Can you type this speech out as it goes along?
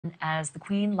As the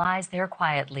Queen lies there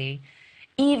quietly,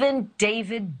 even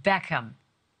David Beckham,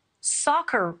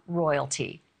 soccer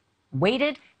royalty,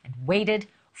 waited and waited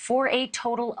for a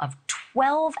total of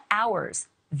 12 hours.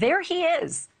 There he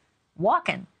is,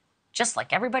 walking just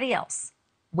like everybody else,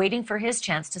 waiting for his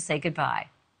chance to say goodbye.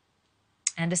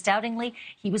 And astoundingly,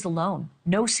 he was alone,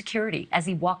 no security, as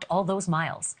he walked all those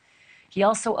miles. He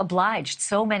also obliged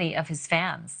so many of his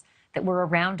fans that were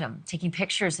around him, taking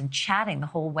pictures and chatting the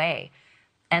whole way.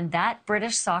 And that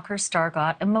British soccer star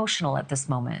got emotional at this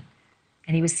moment.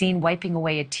 And he was seen wiping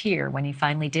away a tear when he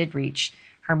finally did reach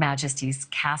Her Majesty's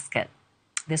casket.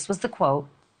 This was the quote,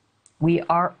 "We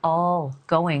are all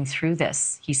going through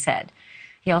this," he said.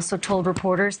 He also told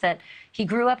reporters that he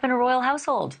grew up in a royal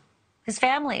household. His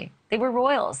family, they were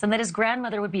royals, and that his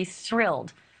grandmother would be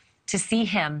thrilled to see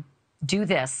him do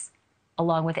this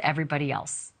along with everybody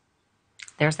else.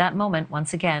 There's that moment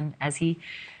once again as he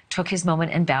took his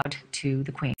moment and bowed to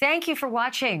the Queen. Thank you for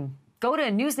watching. Go to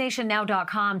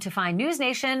newsnationnow.com to find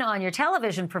NewsNation on your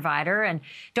television provider. And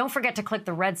don't forget to click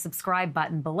the red subscribe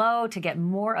button below to get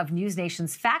more of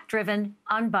NewsNation's fact-driven,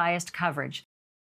 unbiased coverage.